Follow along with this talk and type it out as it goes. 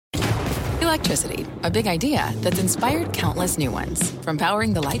Electricity, a big idea that's inspired countless new ones. From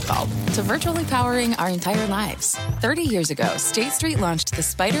powering the light bulb to virtually powering our entire lives. 30 years ago, State Street launched the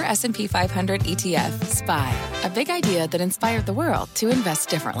SPDR S&P 500 ETF, SPY. A big idea that inspired the world to invest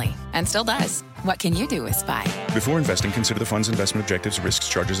differently. And still does. What can you do with SPY? Before investing, consider the fund's investment objectives, risks,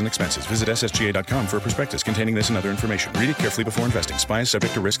 charges, and expenses. Visit ssga.com for a prospectus containing this and other information. Read it carefully before investing. SPY is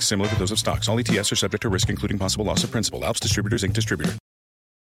subject to risks similar to those of stocks. All ETFs are subject to risk, including possible loss of principal. Alps Distributors, Inc. Distributor.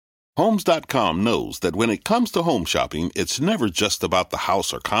 Homes.com knows that when it comes to home shopping, it's never just about the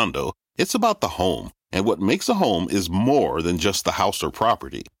house or condo. It's about the home. And what makes a home is more than just the house or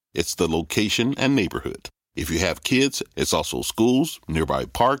property. It's the location and neighborhood. If you have kids, it's also schools, nearby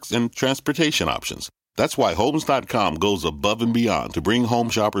parks, and transportation options. That's why Homes.com goes above and beyond to bring home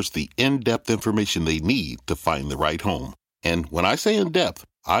shoppers the in-depth information they need to find the right home. And when I say in-depth,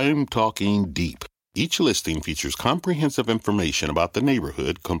 I'm talking deep. Each listing features comprehensive information about the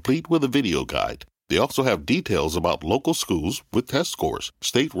neighborhood, complete with a video guide. They also have details about local schools with test scores,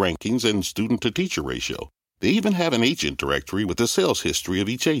 state rankings, and student-to-teacher ratio. They even have an agent directory with the sales history of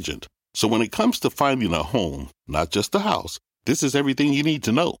each agent. So when it comes to finding a home, not just a house, this is everything you need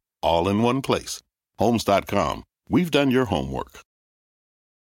to know, all in one place. Homes.com. We've done your homework.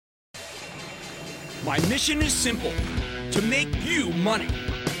 My mission is simple: to make you money.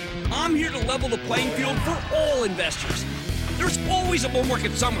 I'm here to level the playing field for all investors. There's always a bull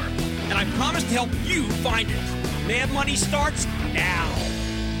market somewhere, and I promise to help you find it. Mad Money starts now.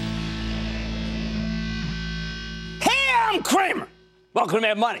 Hey, I'm Kramer. Welcome to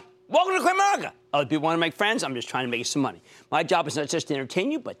Mad Money. Welcome to Cramerica. Other people want to make friends. I'm just trying to make you some money. My job is not just to entertain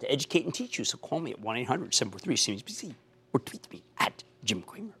you, but to educate and teach you. So call me at 1-800-743-CNBC or tweet me at Jim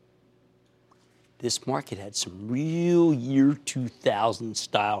Cramer. This market had some real year 2000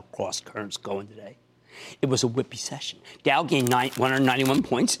 style cross currents going today. It was a whippy session. Dow gained 191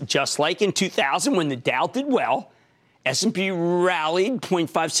 points, just like in 2000 when the Dow did well. S&P rallied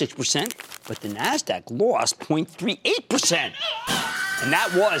 0.56%, but the Nasdaq lost 0.38%. And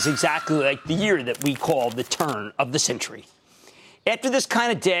that was exactly like the year that we call the turn of the century. After this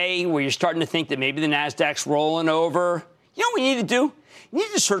kind of day where you're starting to think that maybe the Nasdaq's rolling over, you know what we need to do? You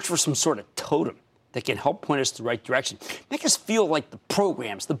need to search for some sort of totem that can help point us in the right direction. Make us feel like the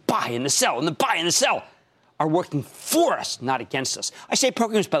programs, the buy and the sell, and the buy and the sell are working for us, not against us. I say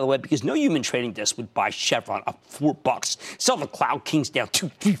programs, by the way, because no human trading desk would buy Chevron up $4, sell the Cloud Kings down 2,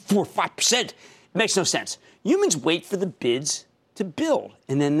 3, 4, 5%. It makes no sense. Humans wait for the bids to build,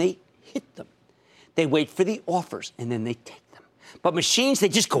 and then they hit them. They wait for the offers, and then they take them. But machines, they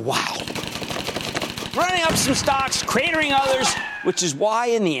just go wild. Running up some stocks, cratering others, which is why,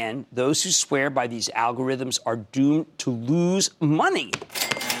 in the end, those who swear by these algorithms are doomed to lose money.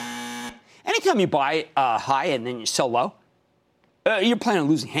 Anytime you buy high and then you sell low, you're playing a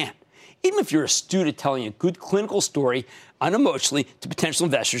losing hand. Even if you're astute at telling a good clinical story unemotionally to potential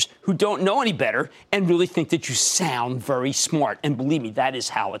investors who don't know any better and really think that you sound very smart. And believe me, that is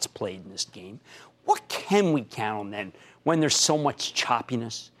how it's played in this game. What can we count on then when there's so much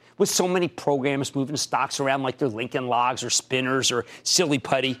choppiness? With so many programs moving stocks around like they're Lincoln Logs or Spinners or Silly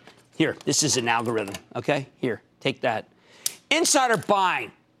Putty. Here, this is an algorithm, okay? Here, take that. Insider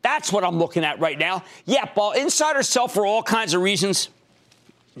buying. That's what I'm looking at right now. Yeah, while insiders sell for all kinds of reasons,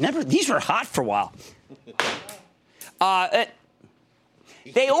 these were hot for a while.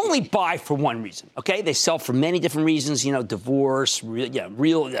 They only buy for one reason, okay? They sell for many different reasons, divorce,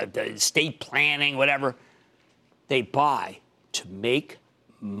 real estate planning, whatever. They buy to make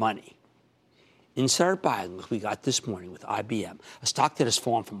money. Insider buying, like we got this morning with IBM, a stock that has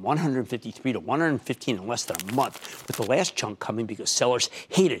fallen from 153 to 115 in less than a month, with the last chunk coming because sellers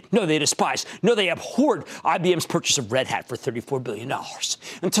hated, no, they despised, no, they abhorred IBM's purchase of Red Hat for $34 billion.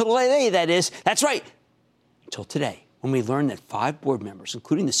 Until today, that's right, until today, when we learned that 5 board members,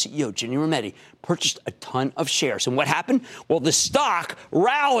 including the CEO, Ginni Rometty, purchased a ton of shares. And what happened? Well, the stock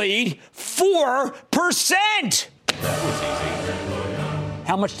rallied 4%.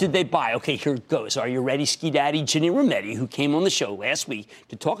 How much did they buy? Okay, here it goes. Are you ready, Ski Daddy? Ginni Rometty, who came on the show last week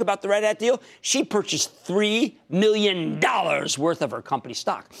to talk about the Red Hat deal, she purchased $3 million worth of her company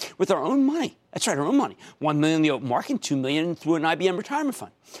stock with her own money. That's right, her own money. $1 million in the open market, $2 million through an IBM retirement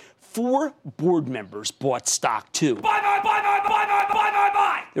fund. 4 board members bought stock, too. Buy!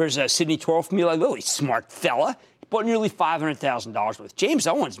 There's Sidney Torrell from Eli Lilly, smart fella. He bought nearly $500,000 worth. James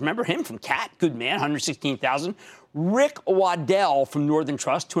Owens, remember him from CAT? Good man, $116,000. Rick Waddell from Northern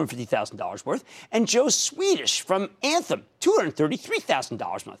Trust, $250,000 worth. And Joe Swedish from Anthem,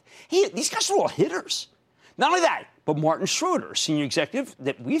 $233,000 worth. Hey, these guys are all hitters. Not only that, but Martin Schroeder, a senior executive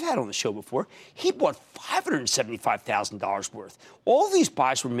that we've had on the show before, he bought $575,000 worth. All these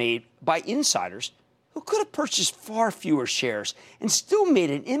buys were made by insiders who could have purchased far fewer shares and still made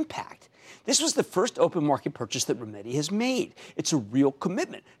an impact. This was the first open market purchase that Remedi has made. It's a real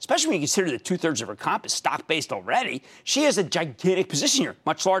commitment, especially when you consider that 2/3 of her comp is stock-based already. She has a gigantic position here,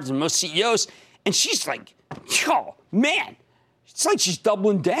 much larger than most CEOs, and she's like, oh, man, it's like she's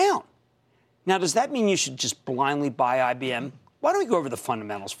doubling down. Now, does that mean you should just blindly buy IBM? Why don't we go over the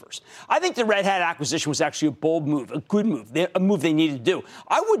fundamentals first? I think the Red Hat acquisition was actually a bold move, a good move, a move they needed to do.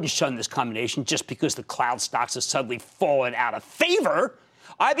 I wouldn't shun this combination just because the cloud stocks have suddenly fallen out of favor.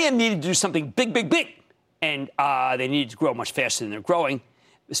 IBM needed to do something big, big, big, and they needed to grow much faster than they're growing,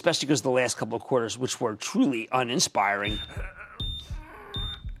 especially because of the last couple of quarters, which were truly uninspiring.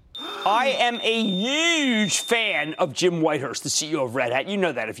 I am a huge fan of Jim Whitehurst, the CEO of Red Hat. You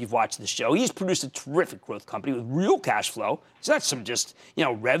know that if you've watched the show. He's produced a terrific growth company with real cash flow. It's not some just,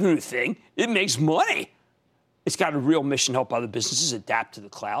 revenue thing. It makes money. It's got a real mission to help other businesses adapt to the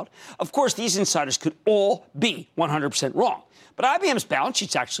cloud. Of course, these insiders could all be 100% wrong. But IBM's balance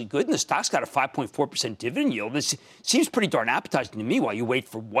sheet's actually good, and the stock's got a 5.4% dividend yield. This seems pretty darn appetizing to me while you wait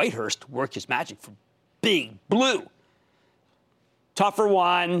for Whitehurst to work his magic for Big Blue. Tougher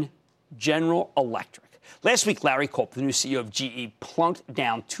one. General Electric. Last week, Larry Culp, the new CEO of GE, plunked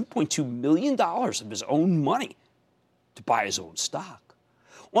down $2.2 million of his own money to buy his own stock.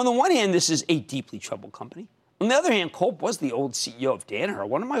 On the one hand, this is a deeply troubled company. On the other hand, Culp was the old CEO of Danaher,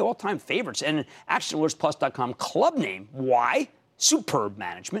 one of my all-time favorites, and an ActionAlertsPlus.com club name. Why? Superb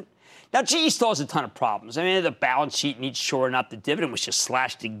management. Now, GE still has a ton of problems. I mean, the balance sheet needs shoring up. The dividend was just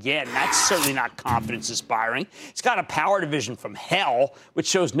slashed again. That's certainly not confidence-inspiring. It's got a power division from hell, which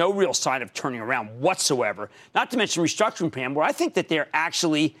shows no real sign of turning around whatsoever. Not to mention restructuring plan, where I think that they're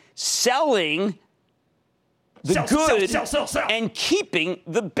actually selling the good and keeping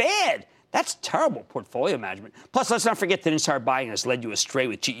the bad. That's terrible portfolio management. Plus, let's not forget that insider buying has led you astray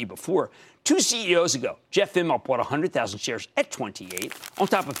with GE before. 2 CEOs ago, Jeff Immelt bought 100,000 shares at $28, on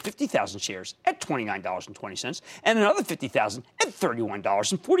top of 50,000 shares at $29.20, and another 50,000 at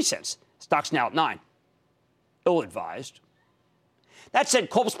 $31.40. Stock's now at $9. Ill-advised. That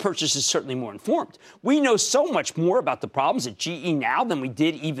said, Culp's purchase is certainly more informed. We know so much more about the problems at GE now than we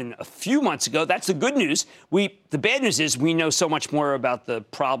did even a few months ago. That's the good news. The bad news is we know so much more about the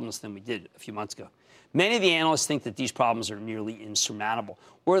problems than we did a few months ago. Many of the analysts think that these problems are nearly insurmountable,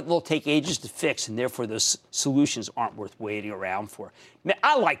 or they'll take ages to fix, and therefore those solutions aren't worth waiting around for.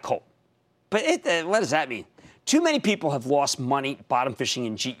 I like Culp, but what does that mean? Too many people have lost money bottom fishing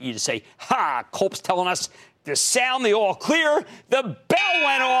in GE to say, Culp's telling us to sound the all clear. The bell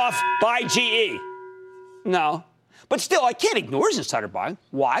went off by GE. No. But still, I can't ignore his insider buying.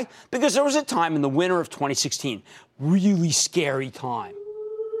 Why? Because there was a time in the winter of 2016, really scary time,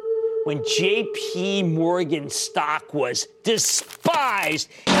 when J.P. Morgan stock was despised,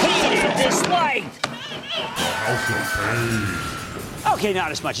 hated, disliked. Okay, not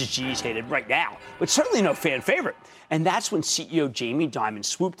as much as GE's hated right now, but certainly no fan favorite. And that's when CEO Jamie Dimon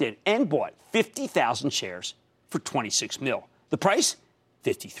swooped in and bought 50,000 shares for $26 million. The price?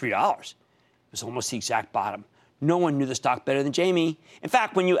 $53. It was almost the exact bottom. No one knew the stock better than Jamie. In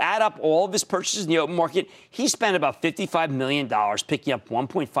fact, when you add up all of his purchases in the open market, he spent about $55 million picking up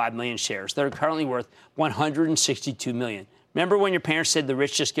 1.5 million shares that are currently worth $162 million. Remember when your parents said the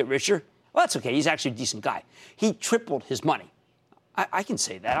rich just get richer? Well, that's okay. He's actually a decent guy. He tripled his money. I can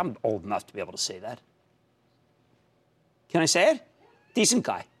say that. I'm old enough to be able to say that. Can I say it? Decent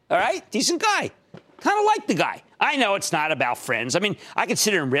guy. All right? Decent guy. Kind of like the guy. I know it's not about friends. I mean, I could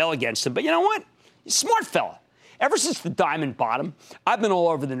sit here and rail against him, but you know what? He's a smart fella. Ever since the diamond bottom, I've been all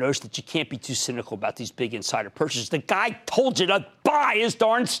over the notion that you can't be too cynical about these big insider purchases. The guy told you to buy his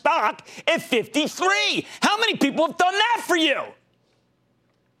darn stock at 53. How many people have done that for you?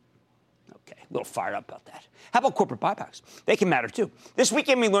 Okay, a little fired up about that. How about corporate buybacks? They can matter, too. This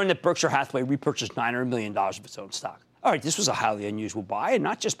weekend, we learned that Berkshire Hathaway repurchased $900 million of its own stock. All right, this was a highly unusual buy, and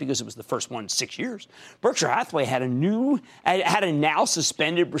not just because it was the first one in 6 years. Berkshire Hathaway had a now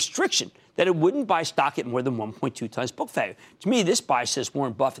suspended restriction that it wouldn't buy stock at more than 1.2 times book value. To me, this buy says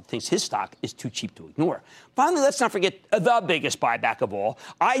Warren Buffett thinks his stock is too cheap to ignore. Finally, let's not forget the biggest buyback of all.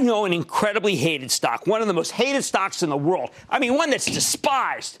 I know an incredibly hated stock, one of the most hated stocks in the world. I mean, one that's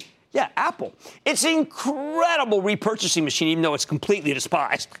despised. Yeah, Apple. It's an incredible repurchasing machine, even though it's completely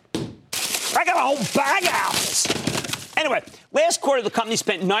despised. I got a whole bag of apples. Anyway, last quarter, the company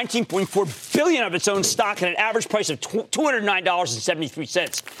spent $19.4 billion of its own stock at an average price of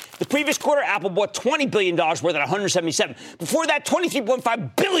 $209.73. The previous quarter, Apple bought $20 billion worth at $177. Before that,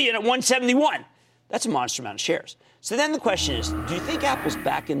 $23.5 billion at $171. That's a monster amount of shares. So then the question is, do you think Apple's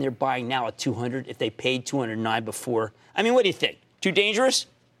back in there buying now at 200 if they paid 209 before? I mean, what do you think? Too dangerous?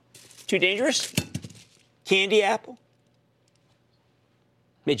 Too dangerous? Candy Apple?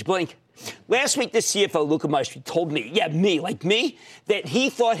 Made you blink. Last week, the CFO, Luca Maestri, told me, that he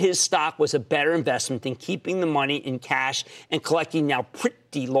thought his stock was a better investment than keeping the money in cash and collecting now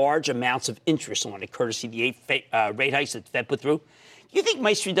pretty large amounts of interest on it, courtesy of the 8 rate hikes that the Fed put through. You think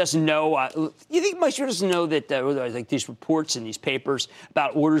Maestri doesn't know? That like these reports in these papers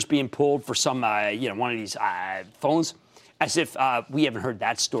about orders being pulled for some, one of these phones? As if we haven't heard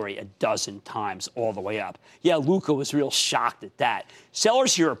that story a dozen times all the way up. Yeah, Luca was real shocked at that.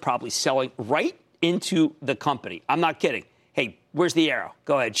 Sellers here are probably selling right into the company. I'm not kidding. Hey, where's the arrow?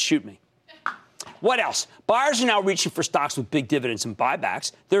 Go ahead, shoot me. What else? Buyers are now reaching for stocks with big dividends and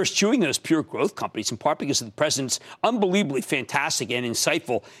buybacks. They're eschewing those pure growth companies, in part because of the president's unbelievably fantastic and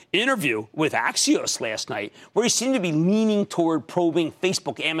insightful interview with Axios last night, where he seemed to be leaning toward probing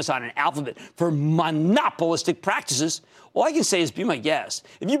Facebook, Amazon, and Alphabet for monopolistic practices. All I can say is be my guest.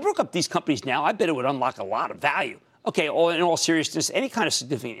 If you broke up these companies now, I bet it would unlock a lot of value. Okay, in all seriousness, any kind of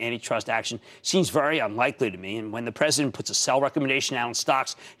significant antitrust action seems very unlikely to me. And when the president puts a sell recommendation out on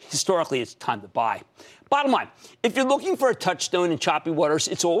stocks, historically, it's time to buy. Bottom line, if you're looking for a touchstone in choppy waters,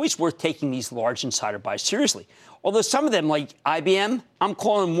 it's always worth taking these large insider buys seriously. Although some of them, like IBM, I'm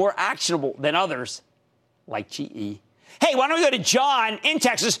calling more actionable than others, like GE. Hey, why don't we go to John in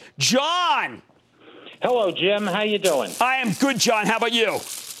Texas? John! Hello, Jim. How you doing? I am good, John. How about you?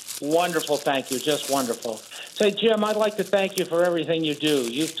 Wonderful, thank you. Just wonderful. Say, Jim, I'd like to thank you for everything you do.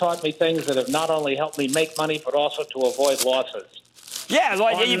 You've taught me things that have not only helped me make money, but also to avoid losses. Yeah,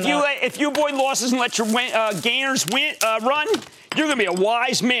 like if you avoid losses and let your gainers run, you're going to be a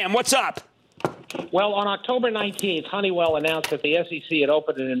wise man. What's up? Well, on October 19th, Honeywell announced that the SEC had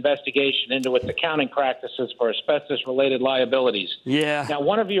opened an investigation into its accounting practices for asbestos-related liabilities. Yeah. Now,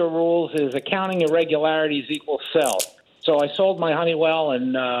 one of your rules is accounting irregularities equals sell. So I sold my Honeywell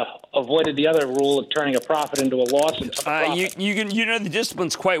and avoided the other rule of turning a profit into a loss. And you know the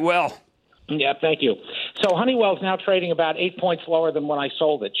disciplines quite well. Yeah, thank you. So Honeywell's now trading about 8 points lower than when I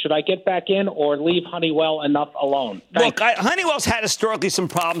sold it. Should I get back in or leave Honeywell enough alone? Thanks. Look, Honeywell's had historically some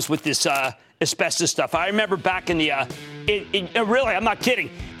problems with this asbestos stuff. I remember back in the really, I'm not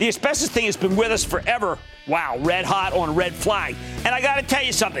kidding. The asbestos thing has been with us forever. Wow, red hot on red flag. And I got to tell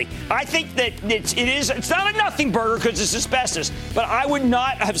you something. I think that it's not a nothing burger because it's asbestos, but I would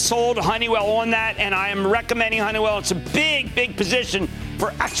not have sold Honeywell on that, and I am recommending Honeywell. It's a big, big position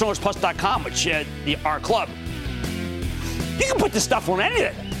for ActionAlertsPlus.com, which our club. You can put this stuff on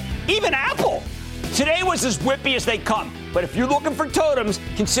anything, even Apple. Today was as whippy as they come. But if you're looking for totems,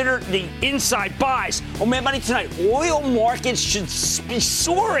 consider the inside buys. On Mad Money tonight, oil markets should be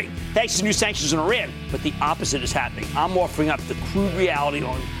soaring thanks to new sanctions on Iran. But the opposite is happening. I'm offering up the crude reality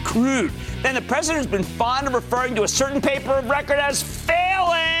on crude. Then the president has been fond of referring to a certain paper of record as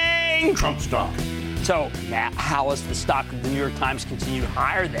failing. Trump stock. So now, how has the stock of the New York Times continued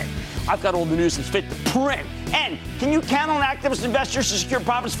higher then? I've got all the news that's fit to print. And can you count on activist investors to secure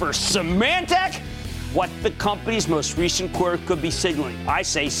profits for Symantec? What the company's most recent quarter could be signaling. I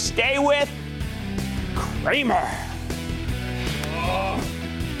say stay with Cramer.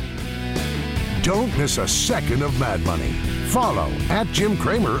 Don't miss a second of Mad Money. Follow @Jim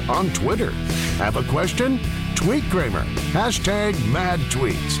Cramer on Twitter. Have a question? Tweet Cramer.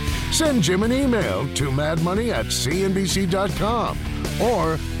 #MadTweets. Send Jim an email to madmoney@cnbc.com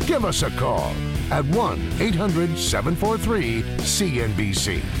or give us a call at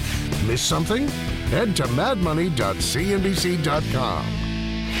 1-800-743-CNBC. Miss something? Head to madmoney.cnbc.com.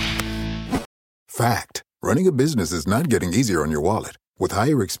 Fact. Running a business is not getting easier on your wallet. With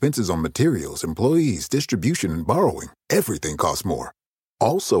higher expenses on materials, employees, distribution, and borrowing, everything costs more.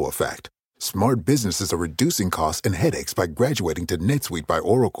 Also a fact. Smart businesses are reducing costs and headaches by graduating to NetSuite by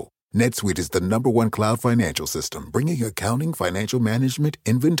Oracle. NetSuite is the #1 cloud financial system, bringing accounting, financial management,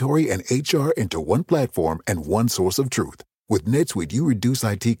 inventory, and HR into one platform and one source of truth. With NetSuite, you reduce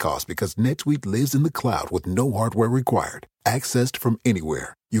IT costs because NetSuite lives in the cloud with no hardware required. Accessed from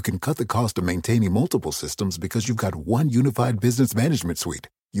anywhere, you can cut the cost of maintaining multiple systems because you've got one unified business management suite.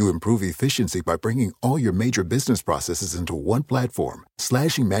 You improve efficiency by bringing all your major business processes into one platform,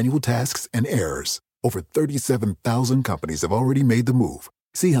 slashing manual tasks and errors. Over 37,000 companies have already made the move.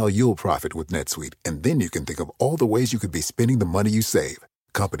 See how you'll profit with NetSuite, and then you can think of all the ways you could be spending the money you save.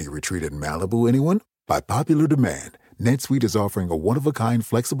 Company retreat in Malibu, anyone? By popular demand, NetSuite is offering a one-of-a-kind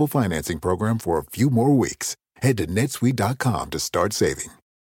flexible financing program for a few more weeks. Head to netsuite.com to start saving.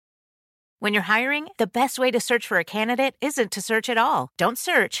 When you're hiring, the best way to search for a candidate isn't to search at all. Don't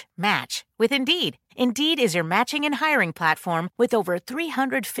search, match with Indeed. Indeed is your matching and hiring platform with over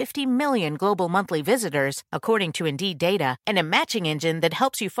 350 million global monthly visitors, according to Indeed data, and a matching engine that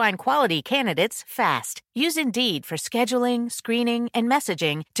helps you find quality candidates fast. Use Indeed for scheduling, screening, and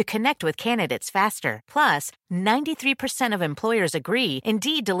messaging to connect with candidates faster. Plus, 93% of employers agree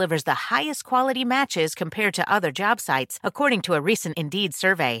Indeed delivers the highest quality matches compared to other job sites, according to a recent Indeed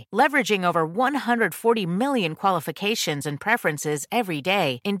survey. Leveraging over 140 million qualifications and preferences every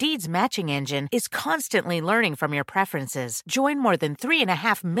day, Indeed's matching engine is constantly learning from your preferences. Join more than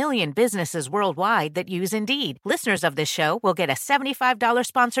 3.5 million businesses worldwide that use Indeed. Listeners of this show will get a $75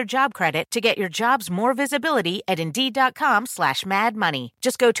 sponsored job credit to get your jobs more visibility at Indeed.com/madmoney.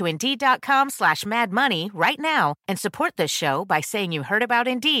 Just go to Indeed.com/madmoney right now and support this show by saying you heard about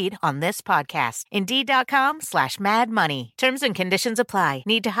Indeed on this podcast. Indeed.com/madmoney. Terms and conditions apply.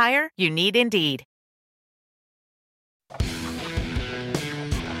 Need to hire? You need Indeed.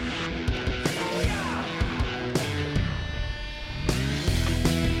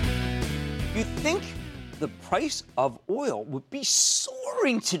 You think the price of oil would be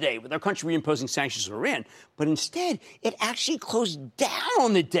soaring today with our country reimposing sanctions on Iran, but instead, it actually closed down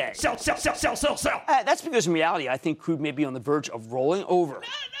on the day. Sell. That's because in reality, I think crude may be on the verge of rolling over.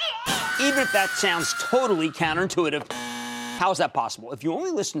 Even if that sounds totally counterintuitive. How is that possible? If you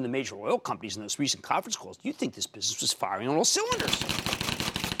only listen to the major oil companies in those recent conference calls, you'd think this business was firing on all cylinders.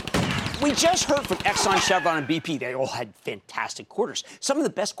 We just heard from Exxon, Chevron, and BP. They all had fantastic quarters. Some of the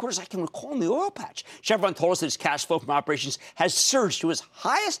best quarters I can recall in the oil patch. Chevron told us that its cash flow from operations has surged to its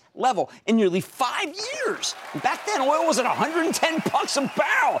highest level in nearly 5 years. And back then, oil was at $110 a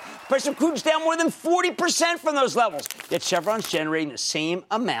barrel. The price of crude is down more than 40% from those levels. Yet Chevron's generating the same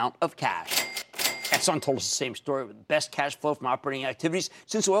amount of cash. Exxon told us the same story with the best cash flow from operating activities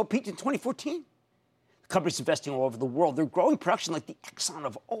since oil peaked in 2014. The company's investing all over the world. They're growing production like the Exxon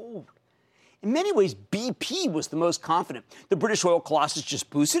of old. In many ways, BP was the most confident. The British oil colossus just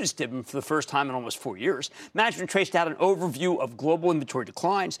boosted its dividend for the first time in almost 4 years. Management traced out an overview of global inventory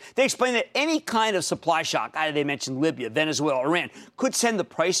declines. They explained that any kind of supply shock, they mentioned Libya, Venezuela, Iran, could send the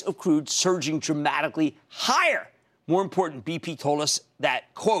price of crude surging dramatically higher. More important, BP told us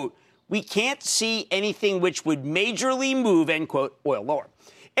that, quote, we can't see anything which would majorly move, end quote, oil lower.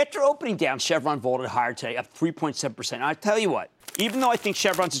 After opening down, Chevron vaulted higher today, up 3.7%. And I tell you what, even though I think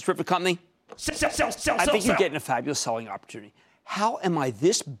Chevron's a terrific company, I think you're getting a fabulous selling opportunity. How am I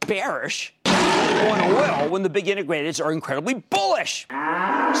this bearish on oil when the big integrateds are incredibly bullish?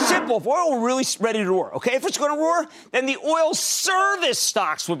 Simple. If oil were really ready to roar, okay? If it's going to roar, then the oil service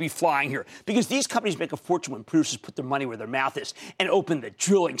stocks would be flying here because these companies make a fortune when producers put their money where their mouth is and open the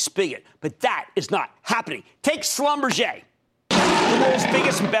drilling spigot. But that is not happening. Take Schlumberger, the world's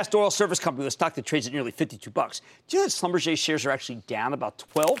biggest and best oil service company with a stock that trades at nearly $52. Do you know that Schlumberger shares are actually down about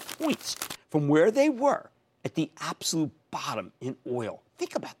 12 points from where they were at the absolute bottom in oil?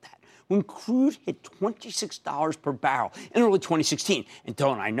 Think about that. When crude hit $26 per barrel in early 2016, and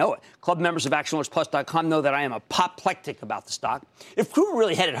don't I know it? Club members of ActionAlertsPlus.com know that I am apoplectic about the stock. If crude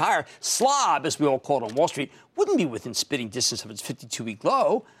really headed higher, slob, as we all call it on Wall Street, wouldn't be within spitting distance of its 52-week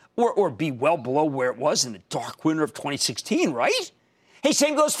low, or be well below where it was in the dark winter of 2016, right? Hey,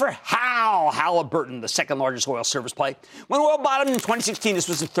 same goes for Halliburton, the second largest oil service play. When oil bottomed in 2016, this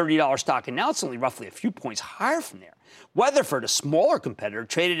was a $30 stock, and now it's only roughly a few points higher from there. Weatherford, a smaller competitor,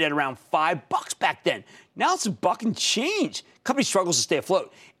 traded at around $5 back then. Now it's $1 and change. Company struggles to stay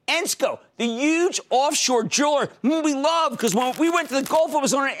afloat. Ensco, the huge offshore driller we love, because when we went to the Gulf, it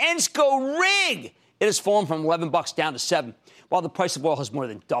was on an Ensco rig. It has fallen from $11 down to $7, while the price of oil has more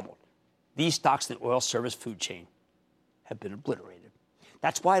than doubled. These stocks in the oil service food chain have been obliterated.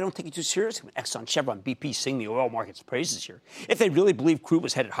 That's why I don't take it too seriously when Exxon, Chevron, BP sing the oil market's praises here. If they really believed crude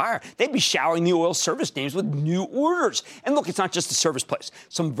was headed higher, they'd be showering the oil service names with new orders. And look, it's not just the service plays.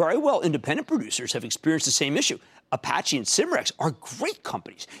 Some very well independent producers have experienced the same issue. Apache and Cimarex are great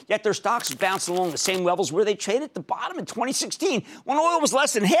companies, yet their stocks bounced along the same levels where they traded at the bottom in 2016 when oil was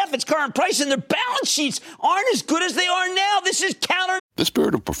less than half its current price and their balance sheets aren't as good as they are now. This is counter. The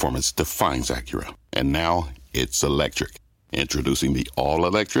spirit of performance defines Acura, and now it's electric. Introducing the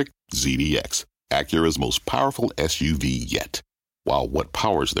all-electric ZDX, Acura's most powerful SUV yet. While what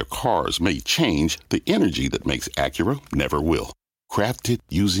powers their cars may change, the energy that makes Acura never will. Crafted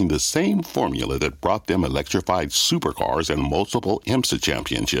using the same formula that brought them electrified supercars and multiple IMSA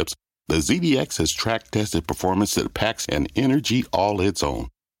championships, the ZDX has track-tested performance that packs an energy all its own.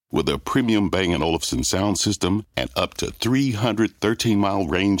 With a premium Bang & Olufsen sound system and up to 313-mile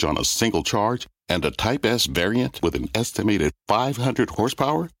range on a single charge, and a Type S variant with an estimated 500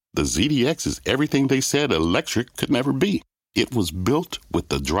 horsepower, The ZDX is everything they said electric could never be. It was built with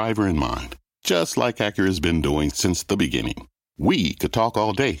the driver in mind, just like Acura's been doing since the beginning. We could talk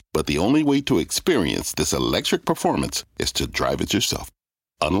all day, but the only way to experience this electric performance is to drive it yourself.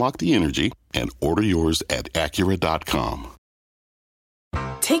 Unlock the energy and order yours at Acura.com.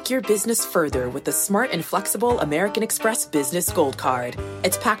 Take your business further with the smart and flexible American Express Business Gold Card.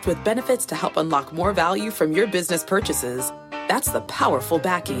 It's packed with benefits to help unlock more value from your business purchases. That's the powerful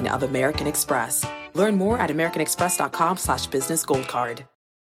backing of American Express. Learn more at americanexpress.com/businessgoldcard.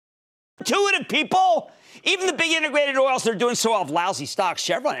 Intuitive people! Even the big integrated oils that are doing so well have lousy stocks.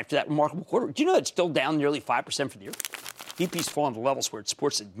 Chevron, after that remarkable quarter, do you know it's still down nearly 5% for the year? BP's fallen to levels where it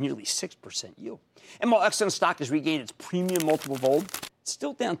supports a nearly 6% yield. And while Exxon stock has regained its premium multiple of old, it's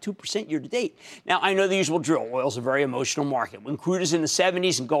still down 2% year to date. Now, I know the usual drill. Oil's a very emotional market. When crude is in the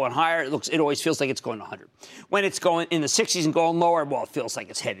 70s and going higher, it always feels like it's going to 100. When it's going in the 60s and going lower, well, it feels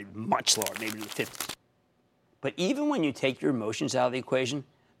like it's headed much lower, maybe to the 50s. But even when you take your emotions out of the equation,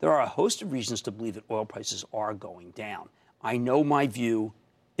 there are a host of reasons to believe that oil prices are going down. I know my view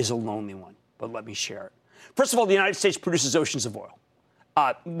is a lonely one, but let me share it. First of all, the United States produces oceans of oil.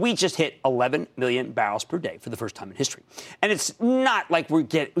 We just hit 11 million barrels per day for the first time in history. And it's not like we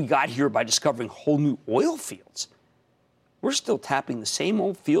got here by discovering whole new oil fields. We're still tapping the same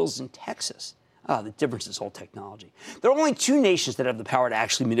old fields in Texas. The difference is all technology. There are only two nations that have the power to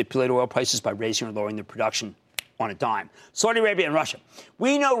actually manipulate oil prices by raising or lowering their production on a dime: Saudi Arabia and Russia.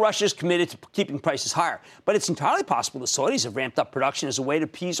 We know Russia is committed to keeping prices higher, but it's entirely possible the Saudis have ramped up production as a way to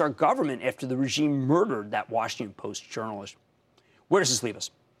appease our government after the regime murdered that Washington Post journalist. Where does this leave us?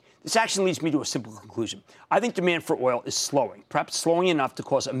 This action leads me to a simple conclusion. I think demand for oil is slowing, perhaps slowing enough to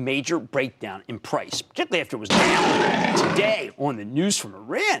cause a major breakdown in price, particularly after it was down today on the news from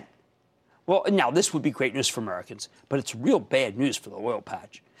Iran. Well, now, this would be great news for Americans, but it's real bad news for the oil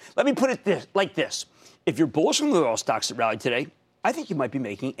patch. Let me put it like this. If you're bullish on the oil stocks that rallied today, I think you might be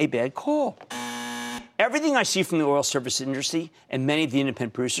making a bad call. Everything I see from the oil service industry and many of the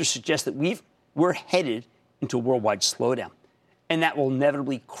independent producers suggests that we're headed into a worldwide slowdown, and that will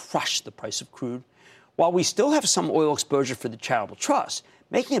inevitably crush the price of crude. While we still have some oil exposure for the charitable trust,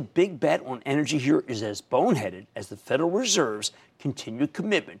 making a big bet on energy here is as boneheaded as the Federal Reserve's continued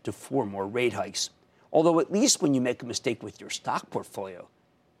commitment to 4 more rate hikes. Although at least when you make a mistake with your stock portfolio,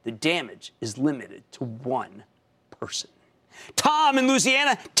 the damage is limited to one person. Tom in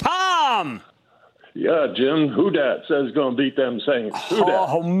Louisiana. Tom! Yeah, Jim, who dat says going to beat them Saints? Who dat?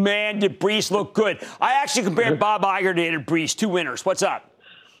 Oh, man, did Brees look good. I actually compared Bob Iger to Brees, 2 winners. What's up?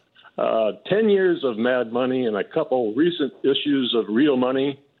 10 years of Mad Money and a couple recent issues of Real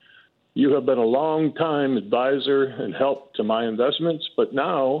Money. You have been a long-time advisor and help to my investments, but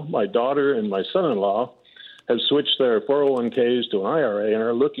now my daughter and my son-in-law have switched their 401ks to an IRA and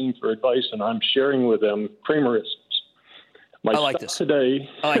are looking for advice, and I'm sharing with them Kramerisms. I like this.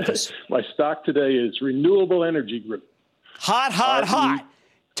 My stock today is Renewable Energy Group. Hot.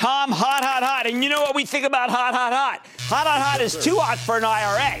 Tom, hot. And you know what we think about hot? Hot is too hot for an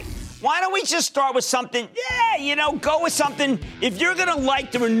IRA. Why don't we just start with something, go with something. If you're going to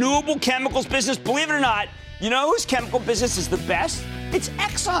like the renewable chemicals business, believe it or not, you know whose chemical business is the best? It's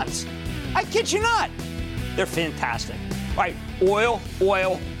Exxon's. I kid you not. They're fantastic. Right, oil,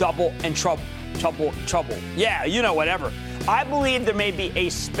 double, and trouble. Yeah, whatever. I believe there may be a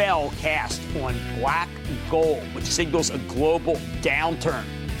spell cast on black gold, which signals a global downturn.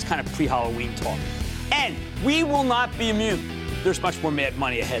 It's kind of pre-Halloween talk. And we will not be immune. There's much more mad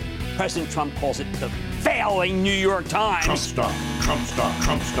money ahead. President Trump calls it the failing New York Times. Trump stock.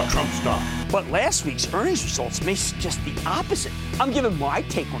 But last week's earnings results may suggest the opposite. I'm giving my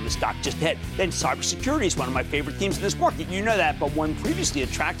take on the stock just ahead. Then cybersecurity is one of my favorite themes in this market. You know that, but one previously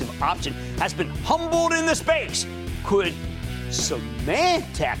attractive option has been humbled in the space. Could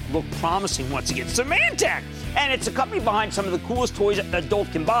Symantec look promising once again? Symantec! And it's a company behind some of the coolest toys an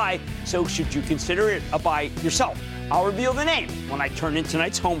adult can buy, so should you consider it a buy yourself? I'll reveal the name when I turn in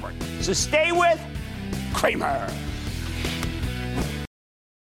tonight's homework. So stay with Cramer.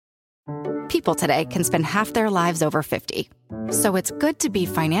 People today can spend half their lives over 50. So it's good to be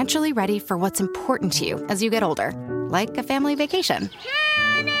financially ready for what's important to you as you get older, like a family vacation.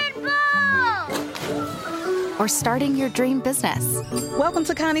 Or starting your dream business. Welcome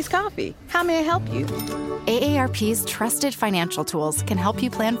to Connie's Coffee. How may I help you? AARP's trusted financial tools can help you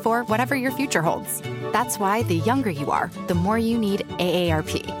plan for whatever your future holds. That's why the younger you are, the more you need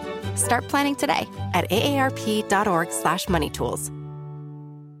AARP. Start planning today at aarp.org/moneytools.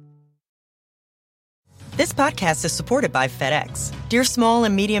 This podcast is supported by FedEx. Dear small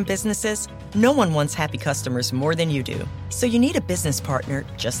and medium businesses, no one wants happy customers more than you do. So you need a business partner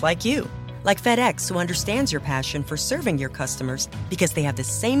just like you. Like FedEx, who understands your passion for serving your customers because they have the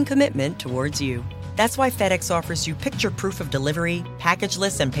same commitment towards you. That's why FedEx offers you picture proof of delivery,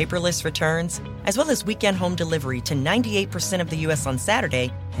 packageless and paperless returns, as well as weekend home delivery to 98% of the U.S. on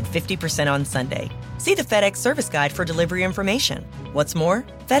Saturday and 50% on Sunday. See the FedEx service guide for delivery information. What's more,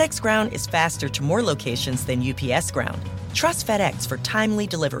 FedEx Ground is faster to more locations than UPS Ground. Trust FedEx for timely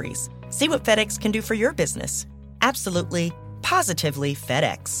deliveries. See what FedEx can do for your business. Absolutely, positively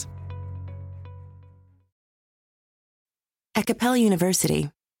FedEx. At Capella University,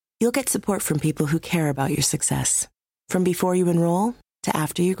 you'll get support from people who care about your success. From before you enroll to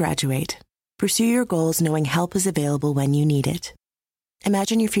after you graduate, pursue your goals knowing help is available when you need it.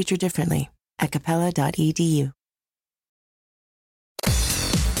 Imagine your future differently at capella.edu.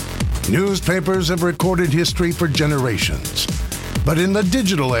 Newspapers have recorded history for generations. But in the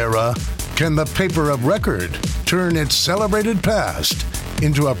digital era, can the paper of record turn its celebrated past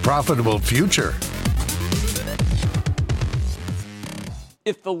into a profitable future?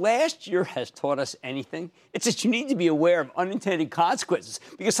 If the last year has taught us anything, it's that you need to be aware of unintended consequences,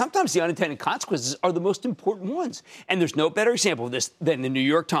 because sometimes the unintended consequences are the most important ones. And there's no better example of this than the New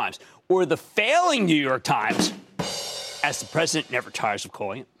York Times, or the failing New York Times, as the president never tires of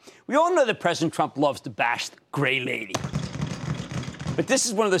calling it. We all know that President Trump loves to bash the gray lady. But this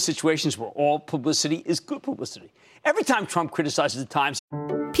is one of those situations where all publicity is good publicity. Every time Trump criticizes the Times,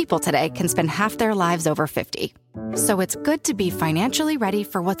 People today can spend half their lives over 50. So it's good to be financially ready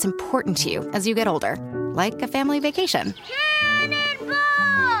for what's important to you as you get older, like a family vacation.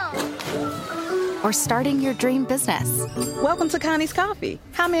 Or starting your dream business. Welcome to Connie's Coffee.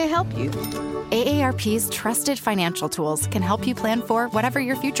 How may I help you? AARP's trusted financial tools can help you plan for whatever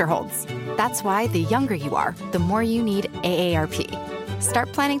your future holds. That's why the younger you are, the more you need AARP.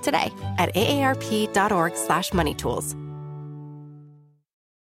 Start planning today at aarp.org/moneytools.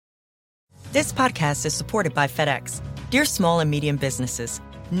 This podcast is supported by FedEx. Dear small and medium businesses,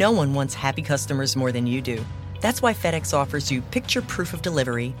 no one wants happy customers more than you do. That's why FedEx offers you picture proof of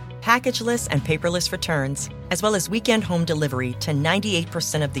delivery, packageless and paperless returns, as well as weekend home delivery to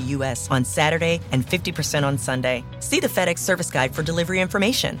 98% of the U.S. on Saturday and 50% on Sunday. See the FedEx service guide for delivery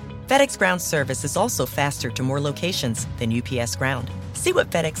information. FedEx Ground service is also faster to more locations than UPS Ground. See what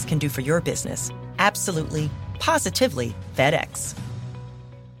FedEx can do for your business. Absolutely, positively FedEx.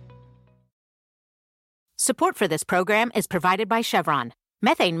 Support for this program is provided by Chevron.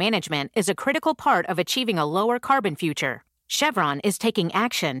 Methane management is a critical part of achieving a lower carbon future. Chevron is taking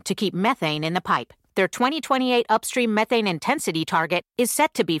action to keep methane in the pipe. Their 2028 upstream methane intensity target is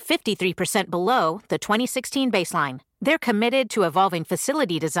set to be 53% below the 2016 baseline. They're committed to evolving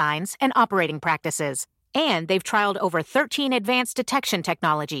facility designs and operating practices. And they've trialed over 13 advanced detection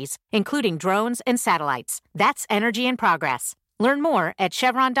technologies, including drones and satellites. That's energy in progress. Learn more at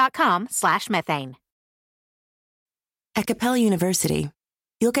chevron.com/methane. At Capella University,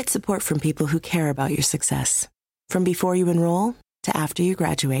 you'll get support from people who care about your success. From before you enroll to after you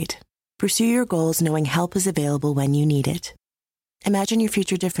graduate, pursue your goals knowing help is available when you need it. Imagine your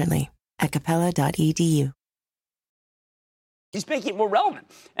future differently at capella.edu. he's making it more relevant.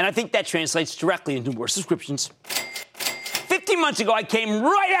 And I think that translates directly into more subscriptions. 15 months ago, I came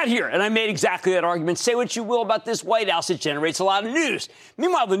right out here and I made exactly that argument. Say what you will about this White House, it generates a lot of news.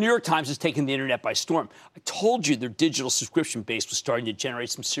 Meanwhile, the New York Times has taken the internet by storm. I told you their digital subscription base was starting to generate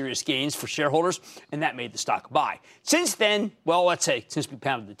some serious gains for shareholders, and that made the stock a buy. Since then, well, let's say, since we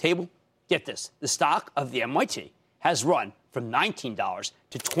pounded the table, get this, the stock of the NYT has run from $19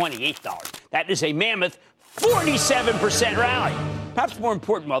 to $28. That is a mammoth 47% rally. Perhaps more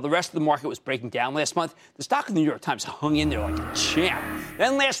important, while the rest of the market was breaking down last month, the stock of the New York Times hung in there like a champ.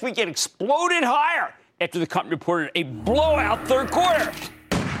 Then last week, it exploded higher after the company reported a blowout third quarter.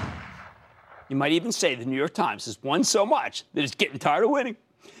 You might even say the New York Times has won so much that it's getting tired of winning.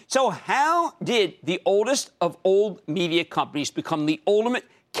 So how did the oldest of old media companies become the ultimate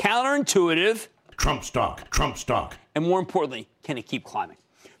counterintuitive Trump stock, Trump stock? And more importantly, can it keep climbing?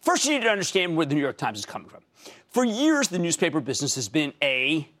 First, you need to understand where the New York Times is coming from. For years, the newspaper business has been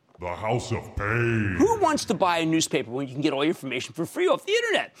the house of pain. Who wants to buy a newspaper when you can get all your information for free off the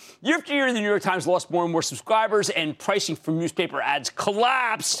internet? Year after year, the New York Times lost more and more subscribers, and pricing for newspaper ads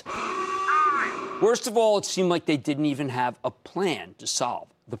collapsed. Worst of all, it seemed like they didn't even have a plan to solve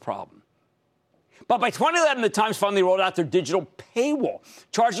the problem. But by 2011, the Times finally rolled out their digital paywall,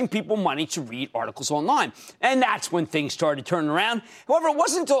 charging people money to read articles online. And that's when things started turning around. However, it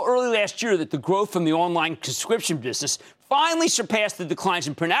wasn't until early last year that the growth from the online subscription business finally surpassed the declines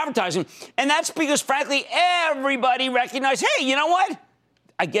in print advertising. And that's because, frankly, everybody recognized, hey, you know what?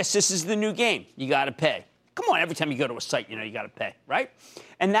 I guess this is the new game. You got to pay. Come on, every time you go to a site, you got to pay, right?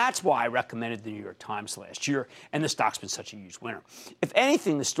 And that's why I recommended the New York Times last year, and the stock's been such a huge winner. If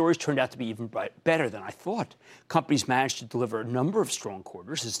anything, the stories turned out to be even better than I thought. Companies managed to deliver a number of strong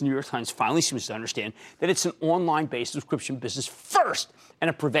quarters, as the New York Times finally seems to understand that it's an online-based subscription business first and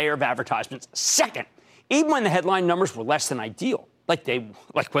a purveyor of advertisements second. Even when the headline numbers were less than ideal, like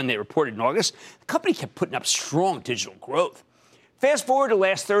when they reported in August, the company kept putting up strong digital growth. Fast forward to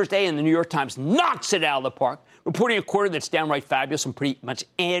last Thursday, and the New York Times knocks it out of the park, reporting a quarter that's downright fabulous on pretty much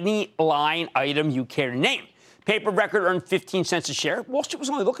any line item you care to name. Paper record earned 15 cents a share. Wall Street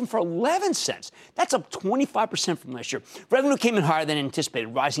was only looking for 11 cents. That's up 25% from last year. Revenue came in higher than anticipated,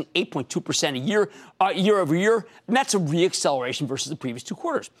 rising 8.2% year over year, and that's a re-acceleration versus the previous 2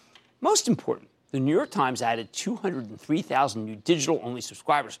 quarters. Most important, the New York Times added 203,000 new digital-only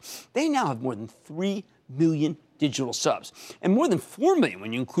subscribers. They now have more than 3 million digital subs, and more than 4 million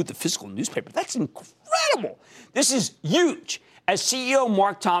when you include the physical newspaper. That's incredible. This is huge. As CEO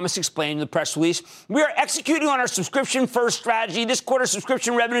Mark Thomas explained in the press release, we are executing on our subscription-first strategy. This quarter,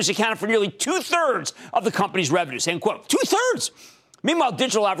 subscription revenues accounted for nearly 2/3 of the company's revenues, end quote. 2/3. Meanwhile,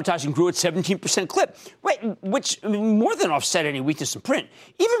 digital advertising grew at 17% clip, which more than offset any weakness in print.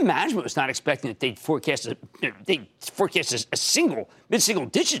 Even management was not expecting that they'd forecast a single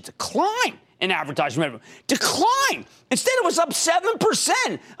mid-single-digit decline in advertising revenue. Decline! Instead, it was up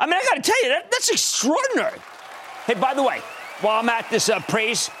 7%. I mean, I got to tell you, that's extraordinary. Hey, by the way, while I'm at this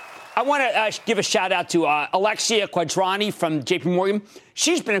praise, I want to give a shout-out to Alexia Quadrani from J.P. Morgan.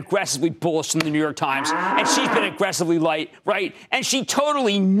 She's been aggressively bullish in the New York Times, and she's been aggressively right, and she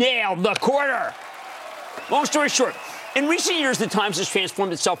totally nailed the quarter. Long story short, in recent years, the Times has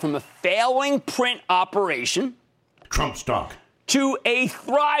transformed itself from a failing print operation, Trump stock, to a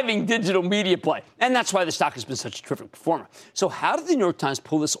thriving digital media play. And that's why the stock has been such a terrific performer. So how did the New York Times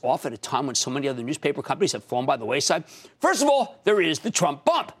pull this off at a time when so many other newspaper companies have fallen by the wayside? First of all, there is the Trump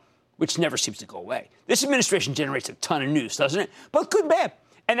bump, which never seems to go away. This administration generates a ton of news, doesn't it? But good and bad.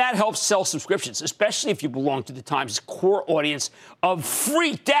 And that helps sell subscriptions, especially if you belong to the Times' core audience of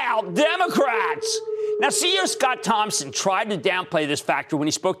freaked-out Democrats. Now, CEO Scott Thompson tried to downplay this factor when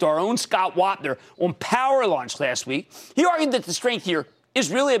he spoke to our own Scott Wapner on Power Lunch last week. He argued that the strength here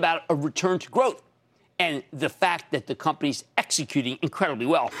is really about a return to growth and the fact that the company's executing incredibly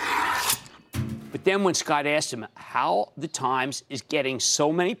well. But then when Scott asked him how the Times is getting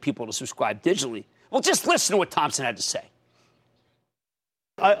so many people to subscribe digitally, well, just listen to what Thompson had to say.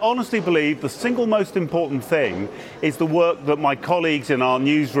 I honestly believe the single most important thing is the work that my colleagues in our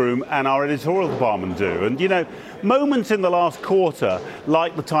newsroom and our editorial department do. And, moments in the last quarter,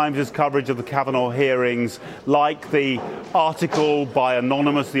 like the Times' coverage of the Kavanaugh hearings, like the article by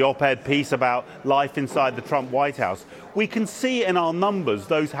Anonymous, the op-ed piece about life inside the Trump White House, we can see in our numbers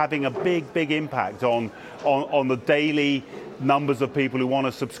those having a big impact on the daily numbers of people who want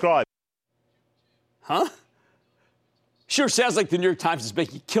to subscribe. Huh? Sure sounds like the New York Times is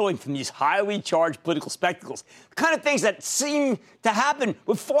making a killing from these highly charged political spectacles. The kind of things that seem to happen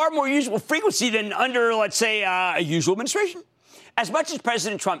with far more usual frequency than under, let's say, a usual administration. As much as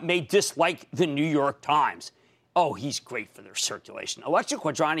President Trump may dislike the New York Times, he's great for their circulation. Alexia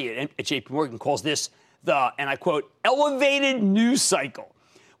Quadrani at J.P. Morgan calls this the, and I quote, elevated news cycle.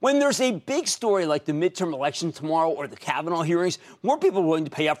 When there's a big story like the midterm election tomorrow or the Kavanaugh hearings, more people are willing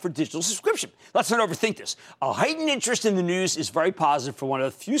to pay up for digital subscription. Let's not overthink this. A heightened interest in the news is very positive for one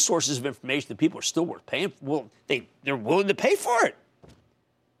of the few sources of information that people are still worth paying. Well, they're willing to pay for it.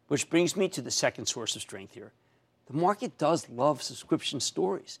 Which brings me to the second source of strength here. The market does love subscription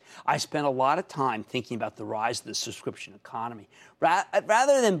stories. I spent a lot of time thinking about the rise of the subscription economy.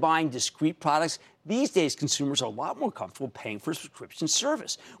 Rather than buying discrete products, these days consumers are a lot more comfortable paying for a subscription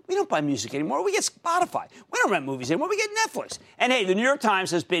service. We don't buy music anymore. We get Spotify. We don't rent movies anymore. We get Netflix. And hey, the New York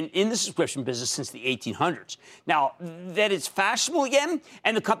Times has been in the subscription business since the 1800s. Now, that it's fashionable again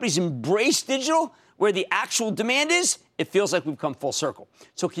and the companies embrace digital, where the actual demand is, it feels like we've come full circle.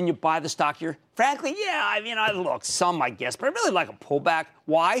 So can you buy the stock here? Frankly, yeah, I look, some I guess, but I really like a pullback.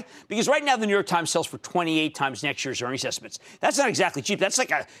 Why? Because right now the New York Times sells for 28 times next year's earnings estimates. That's not exactly cheap. That's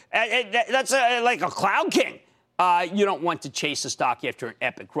like a cloud king. You don't want to chase the stock after an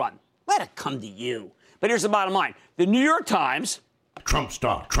epic run. Let it come to you. But here's the bottom line. The New York Times Trump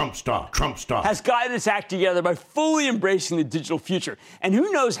stock, Trump stock, Trump stock. Has gotten its act together by fully embracing the digital future. And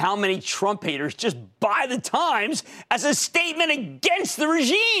who knows how many Trump haters just buy the Times as a statement against the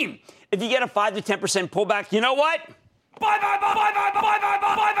regime. If you get a 5 to 10% pullback, you know what? Buy.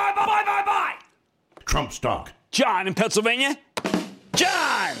 Trump stock. John in Pennsylvania.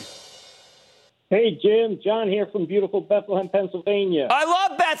 John. Hey, Jim. John here from beautiful Bethlehem, Pennsylvania. I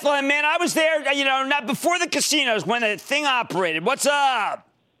love Bethlehem, man. I was there, not before the casinos when the thing operated. What's up?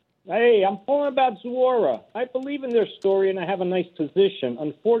 Hey, I'm calling about Zuora. I believe in their story, and I have a nice position.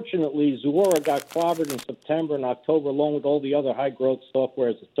 Unfortunately, Zuora got clobbered in September and October, along with all the other high-growth software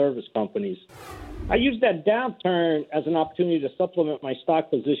as a service companies. I used that downturn as an opportunity to supplement my stock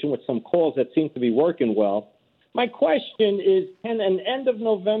position with some calls that seem to be working well. My question is, can an end of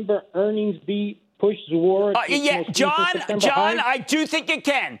November earnings beat push Zuora? John, I do think it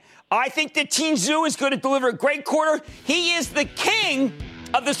can. I think that Team Zoo is going to deliver a great quarter. He is the king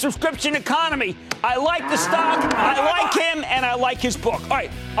of the subscription economy. I like the stock, I like him, and I like his book. All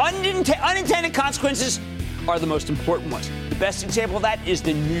right, unintended consequences are the most important ones. The best example of that is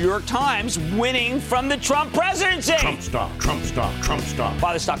the New York Times winning from the Trump presidency. Trump stock, Trump stock, Trump stock.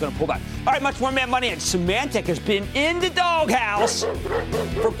 Buy the stock going to pull back. All right, much more Mad Money. And Symantec has been in the doghouse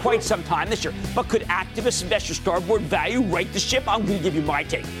for quite some time this year. But could activist investor Starboard Value right the ship? I'm going to give you my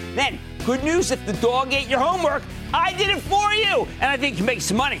take. Then, good news, if the dog ate your homework, I did it for you. And I think you can make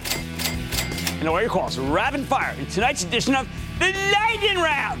some money. And all your calls rapid fire in tonight's edition of the Lightning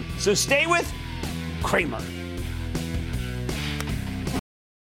Round. So stay with Cramer.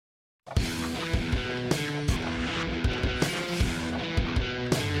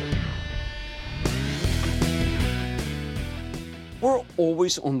 We're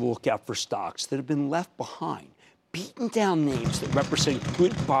always on the lookout for stocks that have been left behind, beaten down names that represent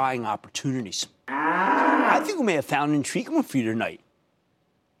good buying opportunities. I think we may have found an intriguing one for you tonight.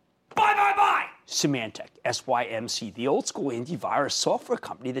 Buy! Symantec, SYMC, the old school antivirus software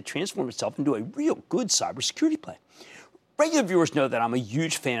company that transformed itself into a real good cybersecurity play. Regular viewers know that I'm a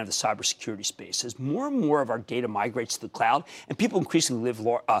huge fan of the cybersecurity space. As more and more of our data migrates to the cloud and people increasingly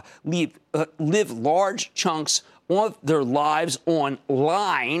live large chunks of their lives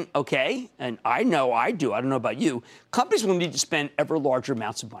online, okay, and I know I do, I don't know about you, companies will need to spend ever larger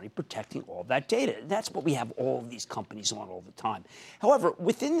amounts of money protecting all of that data. And that's what we have all of these companies on all the time. However,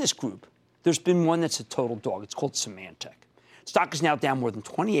 within this group, there's been one that's a total dog. It's called Symantec. Stock is now down more than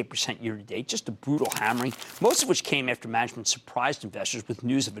 28% year-to-date, just a brutal hammering, most of which came after management surprised investors with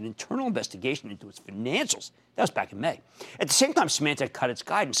news of an internal investigation into its financials. That was back in May. At the same time, Symantec cut its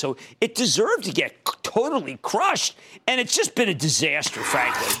guidance, so it deserved to get totally crushed, and it's just been a disaster,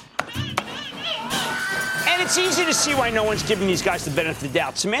 frankly. And it's easy to see why no one's giving these guys the benefit of the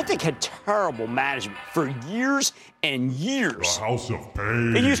doubt. Symantec had terrible management for years and years. The House of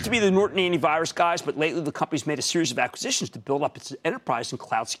Pain. It used to be the Norton antivirus guys, but lately the company's made a series of acquisitions to build up its enterprise and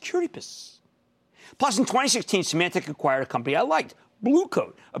cloud security business. Plus, in 2016, Symantec acquired a company I liked, Blue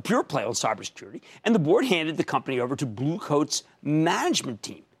Coat, a pure play on cybersecurity, and the board handed the company over to Blue Coat's management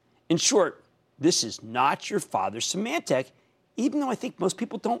team. In short, this is not your father's Symantec, even though I think most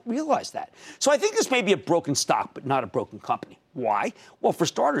people don't realize that. So I think this may be a broken stock, but not a broken company. Why? Well, for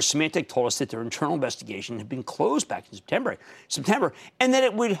starters, Symantec told us that their internal investigation had been closed back in September, and that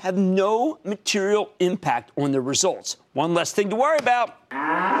it would have no material impact on their results. One less thing to worry about.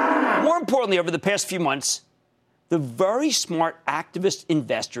 More importantly, over the past few months, the very smart activist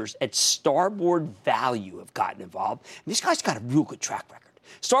investors at Starboard Value have gotten involved. And these guys got a real good track record.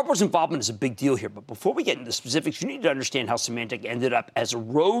 Starboard's involvement is a big deal here, but before we get into the specifics, you need to understand how Symantec ended up as a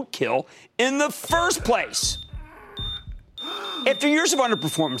roadkill in the first place. After years of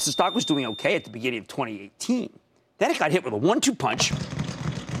underperformance, the stock was doing okay at the beginning of 2018. Then it got hit with a 1-2 punch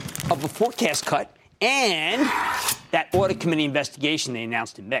of a forecast cut and that audit committee investigation they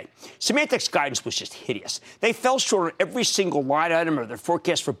announced in May. Symantec's guidance was just hideous. They fell short on every single line item of their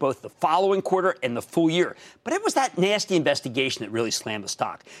forecast for both the following quarter and the full year. But it was that nasty investigation that really slammed the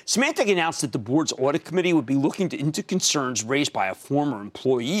stock. Symantec announced that the board's audit committee would be looking into concerns raised by a former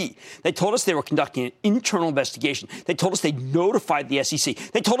employee. They told us they were conducting an internal investigation. They told us they notified the SEC.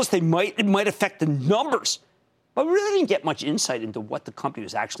 They told us it might affect the numbers. But we really didn't get much insight into what the company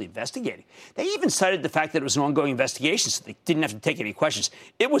was actually investigating. They even cited the fact that it was an ongoing investigation, so they didn't have to take any questions.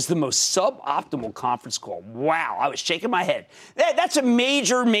 It was the most suboptimal conference call. Wow, I was shaking my head. That's a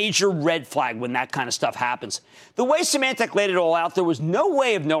major, major red flag when that kind of stuff happens. The way Symantec laid it all out, there was no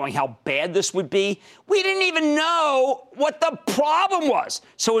way of knowing how bad this would be. We didn't even know what the problem was.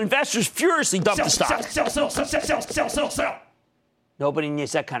 So investors furiously dumped the stock. Sell. Nobody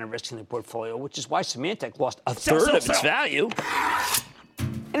needs that kind of risk in their portfolio, which is why Symantec lost a third of its value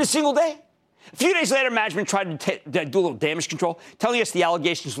in a single day. A few days later, management tried to do a little damage control, telling us the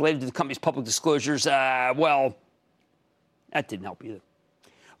allegations related to the company's public disclosures, well, that didn't help either.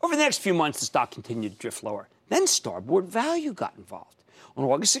 Over the next few months, the stock continued to drift lower. Then Starboard Value got involved. On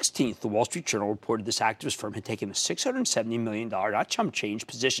August 16th, the Wall Street Journal reported this activist firm had taken a $670 million, not chump change,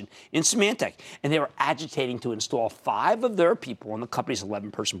 position in Symantec, and they were agitating to install 5 of their people on the company's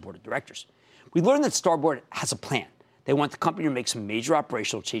 11-person board of directors. We learned that Starboard has a plan. They want the company to make some major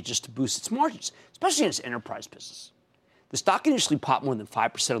operational changes to boost its margins, especially in its enterprise business. The stock initially popped more than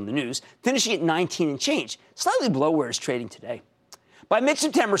 5% on the news, finishing at 19 and change, slightly below where it's trading today. By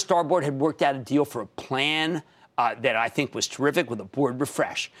mid-September, Starboard had worked out a deal for a plan that I think was terrific with a board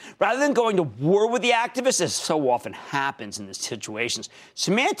refresh. Rather than going to war with the activists, as so often happens in these situations,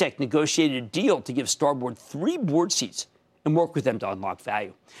 Symantec negotiated a deal to give Starboard 3 board seats and work with them to unlock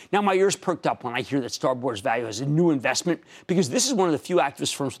value. Now, my ears perked up when I hear that Starboard's value has a new investment, because this is one of the few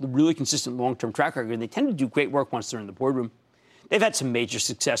activist firms with a really consistent long-term track record, and they tend to do great work once they're in the boardroom. They've had some major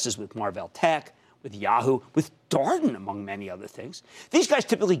successes with Marvell Tech, with Yahoo, with Darden, among many other things. These guys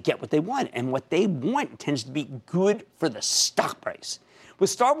typically get what they want, and what they want tends to be good for the stock price.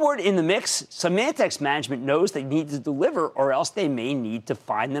 With Starboard in the mix, Symantec's management knows they need to deliver, or else they may need to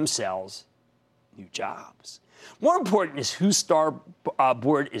find themselves new jobs. More important is who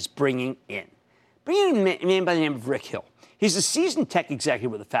Starboard is bringing in. Bringing in a man by the name of Rick Hill. He's a seasoned tech executive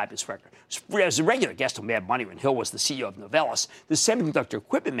with a fabulous record. He was a regular guest on Mad Money when Hill was the CEO of Novellus, the semiconductor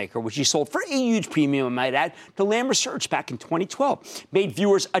equipment maker, which he sold for a huge premium, I might add, to Lam Research back in 2012. Made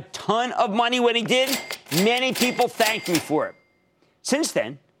viewers a ton of money when he did. Many people thanked me for it. Since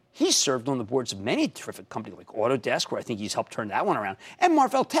then, he's served on the boards of many terrific companies like Autodesk, where I think he's helped turn that one around, and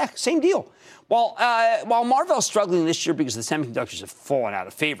Marvell Tech, same deal. While Marvell's struggling this year because the semiconductors have fallen out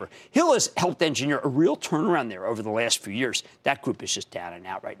of favor, Hill has helped engineer a real turnaround there over the last few years. That group is just down and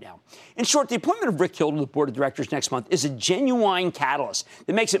out right now. In short, the appointment of Rick Hill to the board of directors next month is a genuine catalyst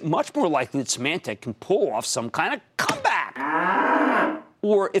that makes it much more likely that Symantec can pull off some kind of comeback.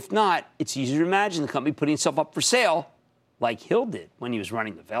 Or if not, it's easier to imagine the company putting itself up for sale, like Hill did when he was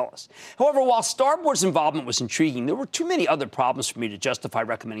running Novellus. However, while Starboard's involvement was intriguing, there were too many other problems for me to justify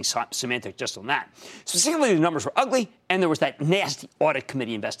recommending Symantec just on that. Specifically, the numbers were ugly, and there was that nasty audit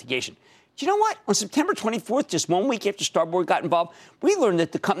committee investigation. Do you know what? On September 24th, just 1 week after Starboard got involved, we learned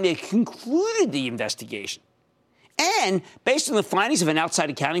that the company had concluded the investigation. And based on the findings of an outside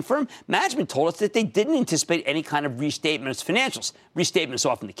accounting firm, management told us that they didn't anticipate any kind of restatement of its financials. Restatement is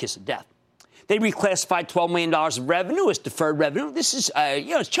often the kiss of death. They reclassified $12 million of revenue as deferred revenue. This is,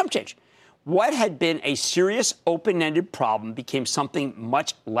 it's chump change. What had been a serious, open-ended problem became something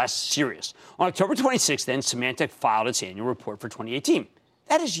much less serious. On October 26th, then, Symantec filed its annual report for 2018.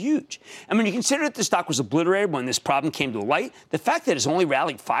 That is huge. And when you consider that the stock was obliterated when this problem came to light, the fact that it's only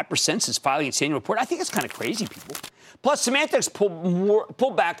rallied 5% since filing its annual report, I think it's kind of crazy, people. Plus, Symantec's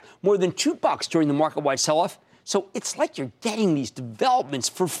pulled back more than $2 during the market-wide sell-off. So it's like you're getting these developments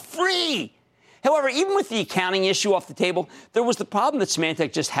for free. However, even with the accounting issue off the table, there was the problem that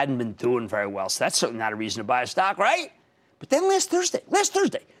Symantec just hadn't been doing very well. So that's certainly not a reason to buy a stock, right? But then last Thursday,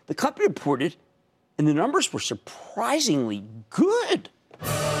 the company reported, and the numbers were surprisingly good.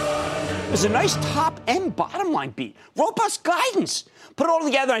 It was a nice top and bottom line beat. Robust guidance. Put it all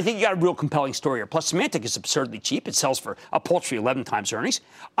together, I think you got a real compelling story here. Plus, Symantec is absurdly cheap. It sells for a paltry 11 times earnings.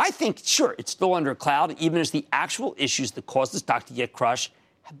 I think, sure, it's still under a cloud, even as the actual issues that caused the stock to get crushed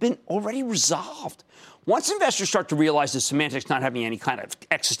have been already resolved. Once investors start to realize that Symantec's not having any kind of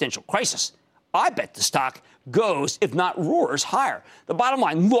existential crisis, I bet the stock goes, if not roars, higher. The bottom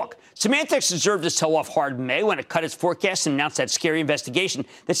line, look, Symantec deserved to sell off hard in May when it cut its forecast and announced that scary investigation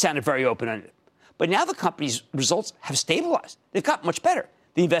that sounded very open-ended. But now the company's results have stabilized. They've got much better.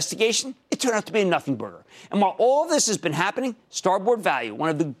 The investigation, it turned out to be a nothing burger. And while all of this has been happening, Starboard Value, one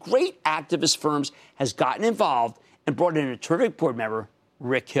of the great activist firms, has gotten involved and brought in a terrific board member,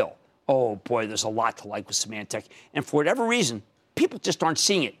 Rick Hill. Oh, boy, there's a lot to like with Symantec. And for whatever reason, people just aren't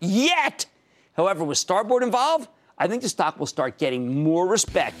seeing it yet. However, with Starboard involved, I think the stock will start getting more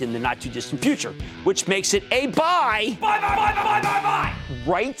respect in the not-too-distant future, which makes it a buy. Buy.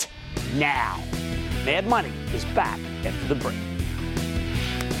 Right now. Mad Money is back after the break.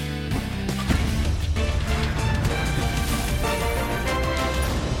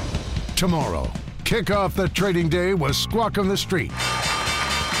 Tomorrow, kick off the trading day with Squawk on the Street.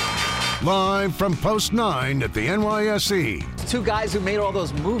 Live from Post 9 at the NYSE. two guys who made all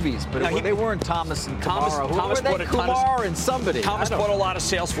those movies, but they weren't Thomas and Kumar. Thomas were they? Kumar and somebody. Thomas bought a lot of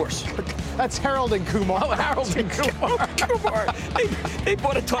Salesforce. That's Harold and Kumar. Oh, Harold and Kumar. They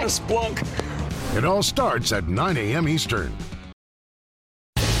bought a ton of Splunk. It all starts at 9 a.m. Eastern.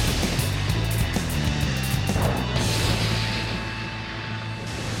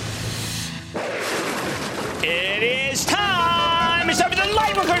 It is time. It's time for the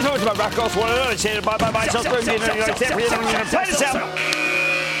light recording. It's about Rock Off, one another. It's by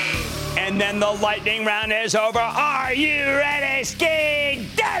and then the lightning round is over. Are you ready, Ski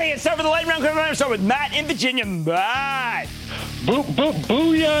Daddy? It's time for the lightning round. We're start with Matt in Virginia. Matt.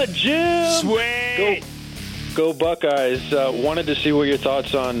 Booyah, Jim. Sweet. Go Buckeyes. Wanted to see what your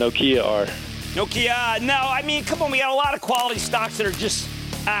thoughts on Nokia are. Nokia, no. I mean, come on. We got a lot of quality stocks that are just...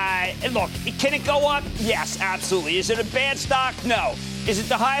 look, can it go up? Yes, absolutely. Is it a bad stock? No. Is it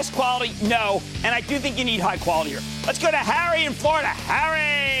the highest quality? No. And I do think you need high quality here. Let's go to Harry in Florida.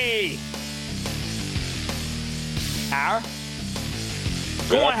 Harry! Har?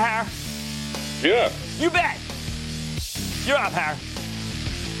 Go on, Har. Yeah. You bet. You're up, Har.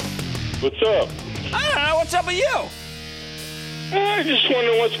 What's up? I don't know. What's up with you? I just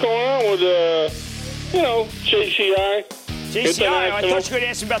wondering what's going on with, JCI. JCI, I thought you were going to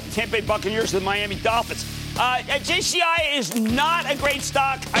ask me about the Tampa Bay Buccaneers and the Miami Dolphins. JCI is not a great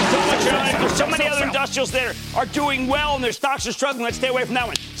stock. I told you earlier, there's so many other industrials that are doing well and their stocks are struggling. Let's stay away from that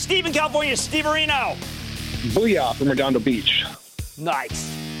one. Steve in California, Steve Areno. Booyah from Redondo Beach. Nice.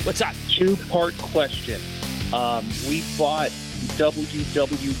 What's up? Two-part question. We bought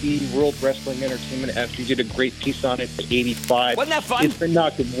WWE, World Wrestling Entertainment, after you did a great piece on it at 85. Wasn't that fun? It's been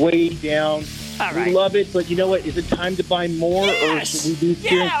knocked way down. All right. We love it, but you know what? Is it time to buy more, or should we do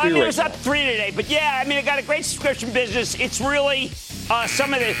it was up 3 today. But I got a great subscription business. It's really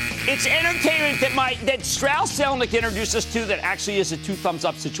it's entertainment that Strauss Zelnick introduced us to that actually is a 2 thumbs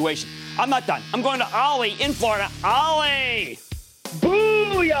up situation. I'm not done. I'm going to Ollie in Florida. Ollie!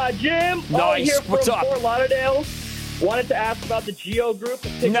 Booyah, Jim! Nice. Here What's from up? Fort Lauderdale. Wanted to ask about the Geo Group.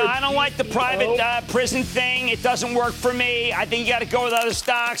 No, I don't like the private prison thing. It doesn't work for me. I think you got to go with other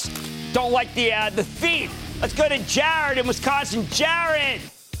stocks. Don't like the theme. Let's go to Jared in Wisconsin. Jared!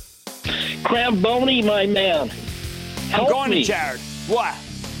 Cramboni, my man. I'm going to Jared. What?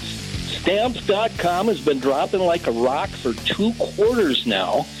 Stamps.com has been dropping like a rock for 2 quarters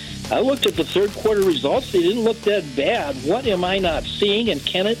now. I looked at the third quarter results. They didn't look that bad. What am I not seeing, and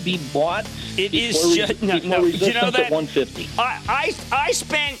can it be bought? It is just no. You know that at 150. I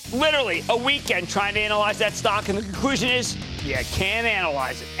spent literally a weekend trying to analyze that stock, and the conclusion is you can't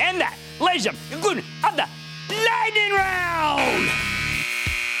analyze it. And that, ladies and gentlemen, conclusion of the lightning round.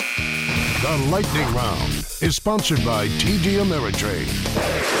 The lightning round is sponsored by TD Ameritrade.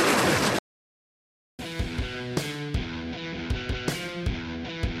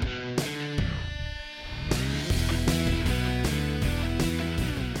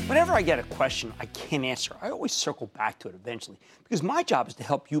 Whenever I get a question I can't answer, I always circle back to it eventually because my job is to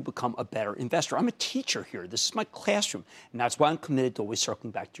help you become a better investor. I'm a teacher here. This is my classroom, and that's why I'm committed to always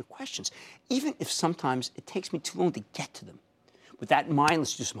circling back to your questions, even if sometimes it takes me too long to get to them. With that in mind,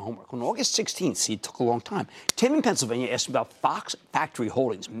 let's do some homework. On August 16th, see, it took a long time, Tim in Pennsylvania asked me about Fox Factory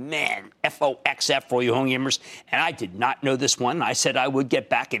Holdings. Man, FOXF for all you home gamers. And I did not know this one. I said I would get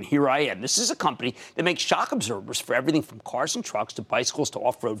back, and here I am. This is a company that makes shock absorbers for everything from cars and trucks to bicycles to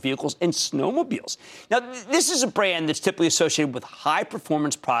off-road vehicles and snowmobiles. Now, this is a brand that's typically associated with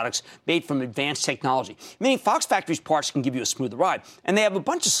high-performance products made from advanced technology, meaning Fox Factory's parts can give you a smoother ride. And they have a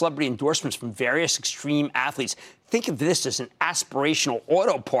bunch of celebrity endorsements from various extreme athletes. Think of this as an aspirational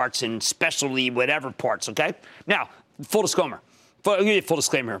auto parts and specialty whatever parts, okay? Now, full disclaimer,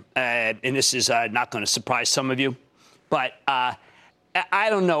 and this is not going to surprise some of you, but I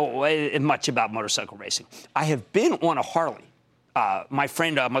don't know much about motorcycle racing. I have been on a Harley. My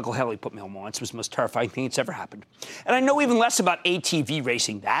friend Michael Haley put me on once. It was the most terrifying thing that's ever happened. And I know even less about ATV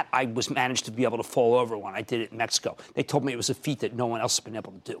racing. That I managed to be able to fall over when I did it in Mexico. They told me it was a feat that no one else has been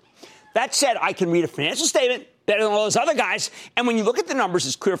able to do. That said, I can read a financial statement better than all those other guys. And when you look at the numbers,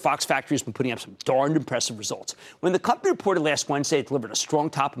 it's clear Fox Factory has been putting up some darned impressive results. When the company reported last Wednesday it delivered a strong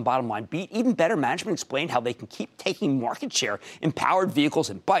top and bottom line beat, even better, management explained how they can keep taking market share in powered vehicles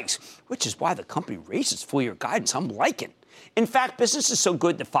and bikes, which is why the company raised its full-year guidance. I'm liking. In fact, business is so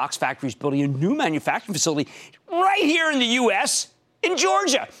good that Fox Factory is building a new manufacturing facility right here in the U.S., in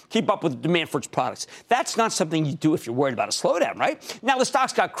Georgia, keep up with the demand for its products. That's not something you do if you're worried about a slowdown, right? Now, the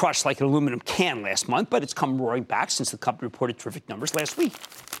stocks got crushed like an aluminum can last month, but it's come roaring back since the company reported terrific numbers last week,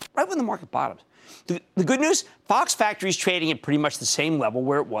 right when the market bottomed. The good news, Fox Factory is trading at pretty much the same level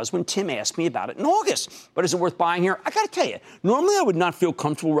where it was when Tim asked me about it in August. But is it worth buying here? I got to tell you, normally I would not feel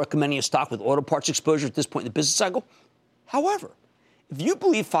comfortable recommending a stock with auto parts exposure at this point in the business cycle. However, if you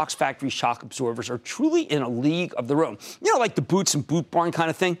believe Fox Factory shock absorbers are truly in a league of their own, like the Boots and Boot Barn kind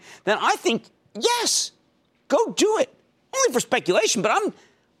of thing, then I think, yes, go do it. Only for speculation, but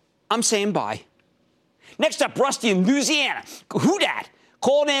I'm saying buy. Next up, Rusty in Louisiana. Who dat?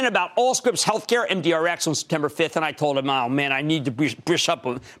 Called in about Allscripts Healthcare, MDRX, on September 5th, and I told him, oh, man, I need to brush up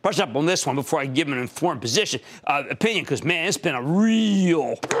on this one before I give him an informed opinion, because, man, it's been a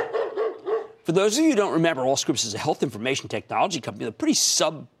real... For those of you who don't remember, Allscripts is a health information technology company with a pretty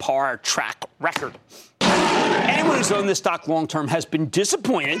subpar track record. Anyone who's owned this stock long-term has been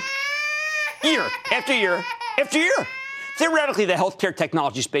disappointed year after year after year. Theoretically, the healthcare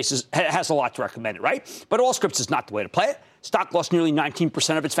technology space has a lot to recommend it, right? But Allscripts is not the way to play it. Stock lost nearly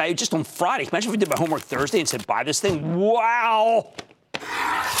 19% of its value just on Friday. Imagine if we did my homework Thursday and said, buy this thing. Wow.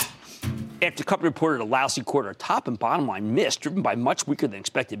 After the company reported a lousy quarter, top and bottom line missed, driven by much weaker than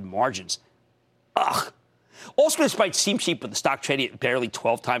expected margins. Ugh. Allscripts might seem cheap, but the stock trading at barely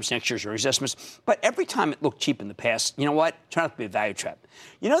 12 times next year's earnings estimates. But every time it looked cheap in the past, you know what? Try not to be a value trap.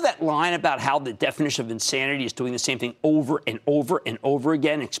 You know that line about how the definition of insanity is doing the same thing over and over and over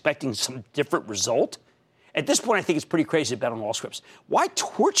again, expecting some different result? At this point, I think it's pretty crazy to bet on Allscripts. Why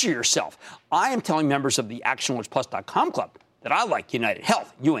torture yourself? I am telling members of the ActionAlertsPlus.com club that I like United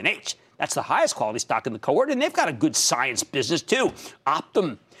Health, UNH. That's the highest quality stock in the cohort, and they've got a good science business, too.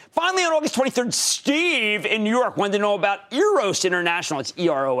 Optum. Finally, on August 23rd, Steve in New York wanted to know about Eros International. It's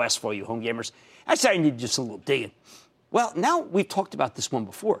EROS for you home gamers. I said I need just a little digging. Well, now we've talked about this one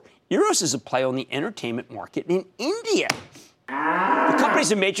before. Eros is a play on the entertainment market in India. The company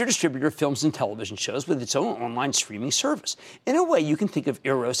is a major distributor of films and television shows with its own online streaming service. In a way, you can think of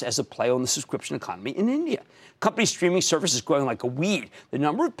Eros as a play on the subscription economy in India. The company's streaming service is growing like a weed. The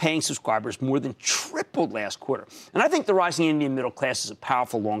number of paying subscribers more than tripled last quarter. And I think the rising Indian middle class is a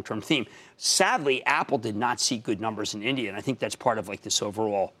powerful long-term theme. Sadly, Apple did not see good numbers in India, and I think that's part of like this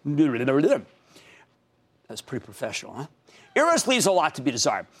overall... That's pretty professional, huh? Eros leaves a lot to be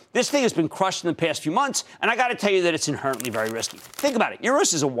desired. This thing has been crushed in the past few months, and I got to tell you that it's inherently very risky. Think about it.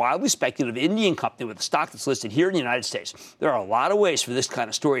 Eros is a wildly speculative Indian company with a stock that's listed here in the United States. There are a lot of ways for this kind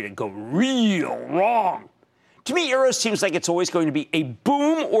of story to go real wrong. To me, Eros seems like it's always going to be a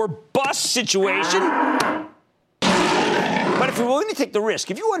boom or bust situation. But if you're willing to take the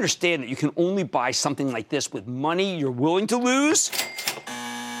risk, if you understand that you can only buy something like this with money you're willing to lose,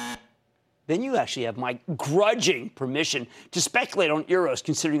 then you actually have my grudging permission to speculate on Eros,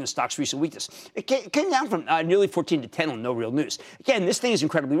 considering the stock's recent weakness. It came down from nearly 14 to 10 on no real news. Again, this thing is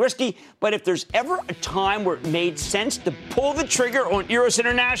incredibly risky, but if there's ever a time where it made sense to pull the trigger on Eros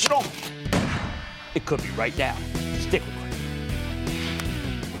International, it could be right now. Stick with it.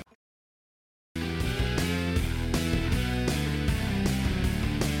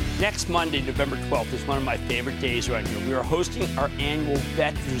 Next Monday, November 12th, is one of my favorite days around here. We are hosting our annual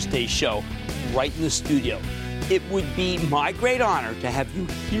Veterans Day show right in the studio. It would be my great honor to have you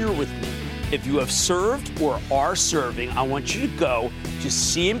here with me. If you have served or are serving, I want you to go to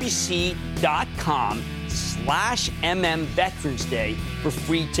cnbc.com/MM Veterans Day for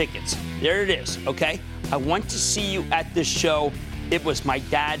free tickets. There it is, okay? I want to see you at this show. It was my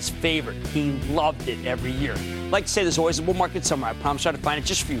dad's favorite. He loved it every year. Like to say, there's always a bull market somewhere. I promise I'll try to find it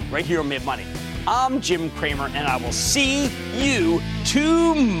just for you right here on Mad Money. I'm Jim Cramer, and I will see you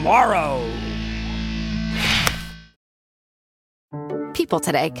tomorrow. People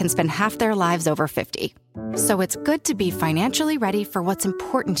today can spend half their lives over 50. So it's good to be financially ready for what's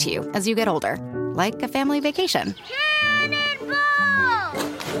important to you as you get older, like a family vacation.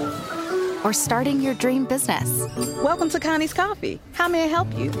 Or starting your dream business. Welcome to Connie's Coffee. How may I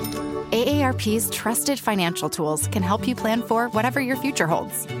help you? AARP's trusted financial tools can help you plan for whatever your future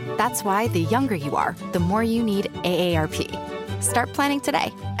holds. That's why the younger you are, the more you need AARP. Start planning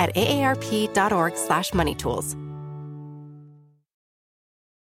today at aarp.org/moneytools.